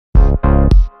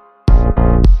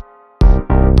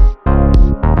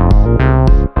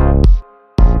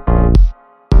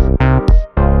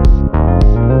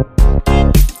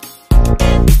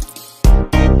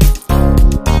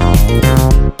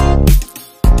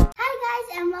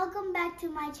back to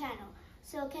my channel.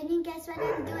 So can you guess what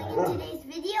I'm doing in today's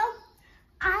video?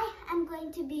 I am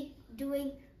going to be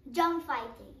doing jump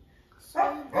fighting. So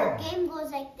the game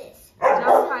goes like this.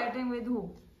 Jump fighting with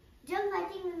who? Jump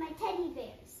fighting with my teddy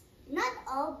bears. Not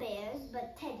all bears,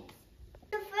 but teddies.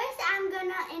 So first I'm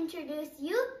gonna introduce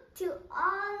you to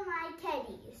all my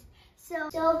teddies.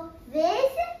 So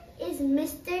this is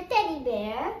Mr. Teddy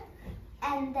Bear.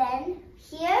 And then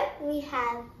here we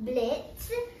have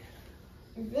Blitz.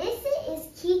 This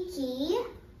is Kiki.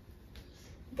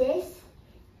 This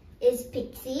is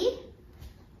Pixie.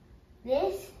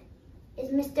 This is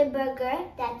Mr. Burger.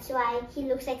 That's why he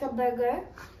looks like a burger.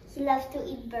 He loves to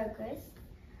eat burgers.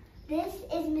 This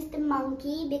is Mr.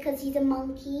 Monkey because he's a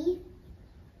monkey.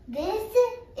 This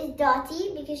is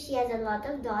Dottie because she has a lot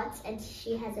of dots and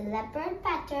she has a leopard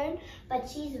pattern, but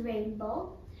she's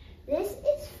rainbow. This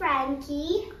is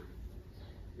Frankie.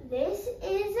 This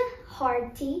is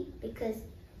Hearty because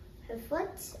her foot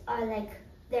are like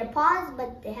their paws,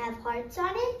 but they have hearts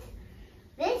on it.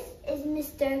 This is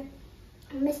Mr.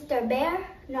 Bear,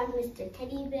 not Mr.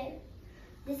 Teddy Bear.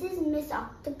 This is Miss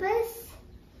Octopus.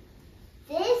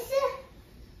 This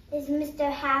is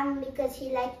Mr. Ham because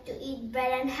he likes to eat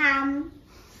bread and ham.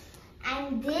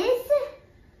 And this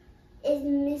is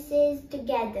Mrs.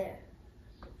 Together.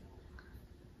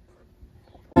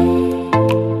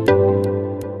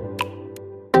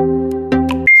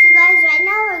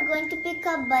 Pick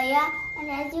up Baya, and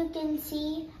as you can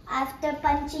see, after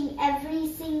punching every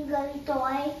single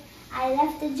toy, I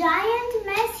left a giant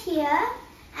mess here.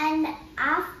 And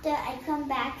after I come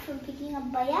back from picking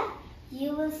up Baya,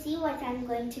 you will see what I'm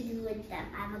going to do with them.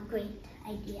 I have a great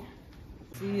idea.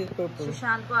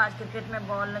 Sushant को आज cricket में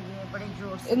ball लगी है बड़ी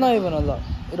जोर से. Not even a lot.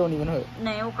 It don't even hurt.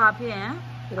 नहीं वो काफी है.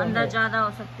 अंदर ज्यादा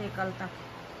हो सकती है कल तक.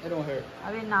 It don't hurt.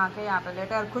 अभी नहा के यहाँ पे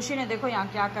लेटे और खुशी ने देखो यहाँ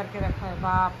क्या करके रखा है.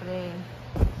 बाप रे.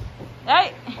 Hey!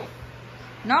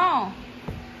 No!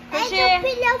 खुशी!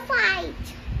 Pillow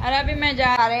fight! अरे अभी मैं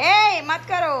जा रहे. Hey! मत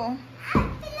करो.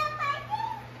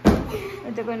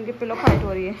 देखो इनकी पिलो फाइट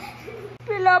हो रही है.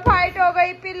 पिलो फाइट हो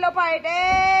गई. Pillow fight.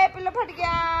 पिलो फट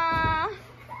गया.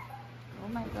 Oh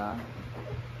my God.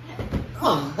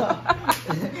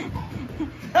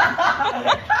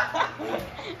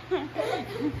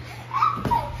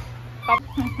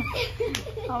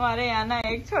 हमारे यहाँ ना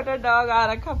एक छोटा डॉग आ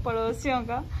रखा पड़ोसियों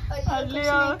का और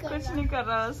लियो कुछ नहीं कर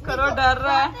रहा. उसका रो डर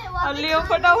रहा है और लियो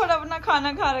फटाफट अपना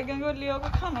खाना खा रहा है क्योंकि लियो का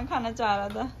खाना खाना चाह रहा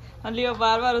था और लियो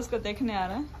बार बार उसको देखने आ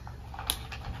रहा है.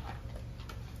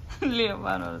 लियो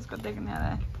बार बार उसको देखने आ रहा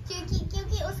है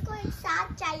क्योंकि उसको एक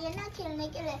साथ चाहिए ना खेलने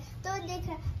के लिए. तो देख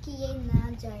रहा कि ये ना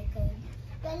जाए कहीं.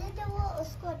 पहले तो वो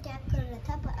उसको अटैक कर रहा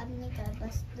था पर अब नहीं कर.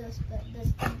 बस दोस्त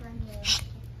बन गया.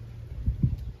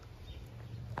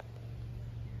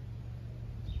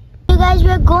 So guys,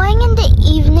 we're going in the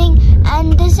evening and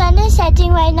the sun is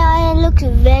setting right now and it looks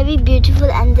very beautiful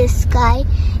and the sky.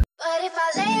 But if I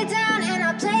lay down and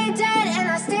I play dead and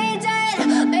I stay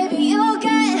dead, maybe you'll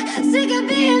get sick of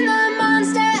being the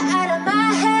monster out of my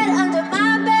head, under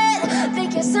my bed. Think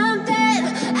you're something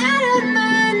out of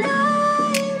my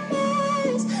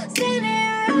nightmares. See me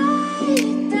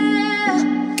right there.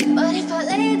 But if I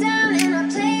lay down and I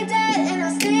play dead and I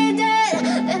stay dead,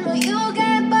 then will you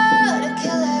get bored of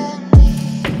killing me?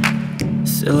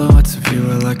 Silhouettes of you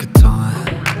are like a taunt.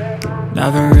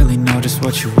 Never really know just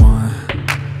what you want.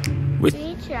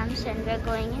 Three trams and we're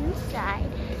going inside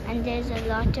and there's a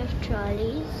lot of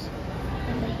trolleys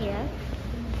over here.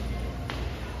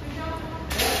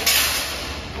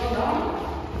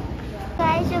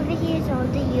 Guys, over here is all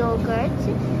the yogurts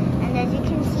and as you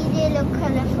can see they look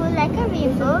colorful like a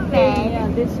rainbow.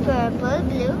 Red, purple,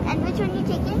 blue. And which one you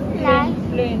taking?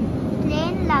 plain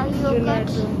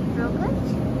Yogurt.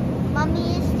 Mommy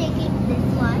is taking this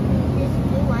one, this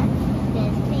blue one.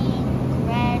 There's pink,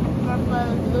 red,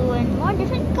 purple, blue and more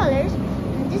different colors.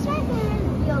 And this one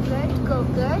is yogurt,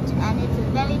 Go-Gurt, and it's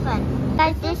very fun.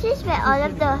 Guys, this is where all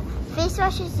of the face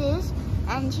washes is.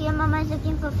 And here Mama is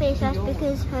looking for face wash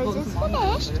because hers is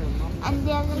finished. And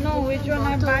they have like No, which one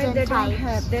I buy? They don't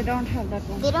have. They don't have that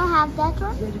one. They don't have that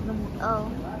one? There is no more.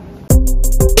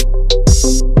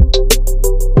 Oh.